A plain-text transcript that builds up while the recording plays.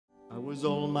was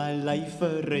all my life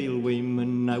a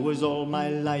railwayman, I was all my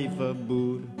life a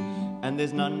boor. And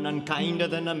there's none unkinder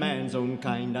than a man's own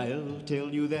kind, I'll tell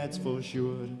you that's for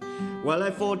sure. Well,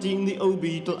 at 14 the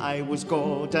O-Beetle I was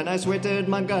caught, and I sweated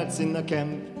my guts in the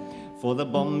camp for the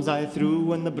bombs I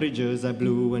threw and the bridges I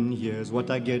blew, and here's what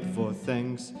I get for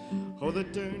thanks. Oh, the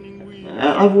turning wheel.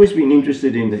 I've always been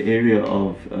interested in the area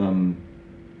of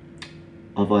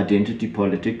identity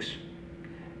politics,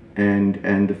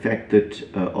 and the fact that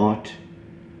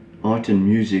art and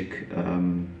music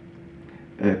can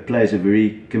play a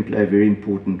very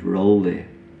important role there.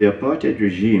 The apartheid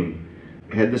regime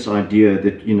had this idea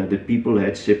that that people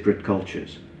had separate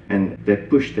cultures, and they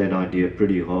pushed that idea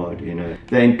pretty hard.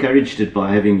 They encouraged it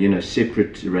by having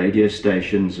separate radio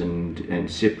stations and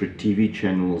separate TV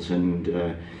channels and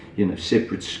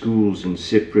separate schools and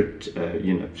separate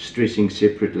stressing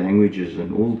separate languages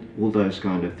and all those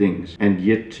kind of things. And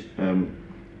yet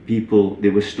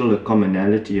there was still a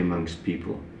commonality amongst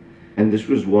people. And this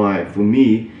was why, for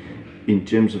me, in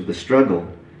terms of the struggle,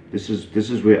 this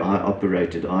is where I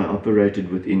operated. I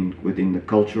operated within the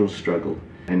cultural struggle,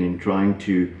 and in trying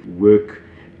to work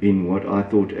in what I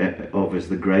thought of as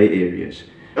the grey areas.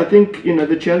 I think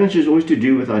the challenge is always to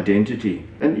do with identity,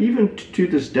 and even to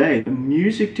this day,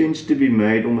 music tends to be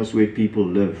made almost where people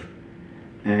live,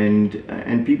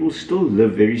 and people still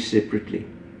live very separately.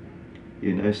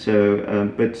 So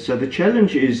the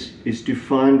challenge is to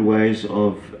find ways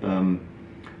of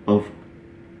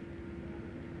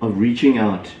reaching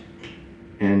out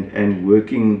and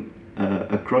working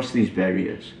across these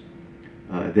barriers.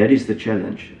 That is the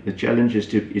challenge. The challenge is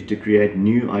to create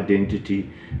new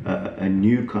identity, a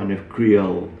new kind of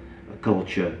Creole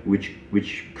culture,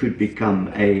 which could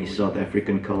become a South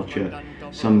African culture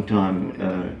sometime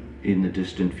in the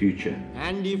distant future.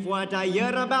 And if what I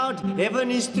hear about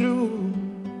heaven is true,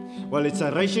 well, it's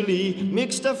a racially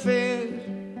mixed affair.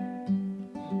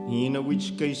 In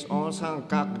which case ons gaan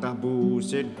kak daboe,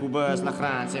 said Kubas na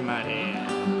Franse Maria.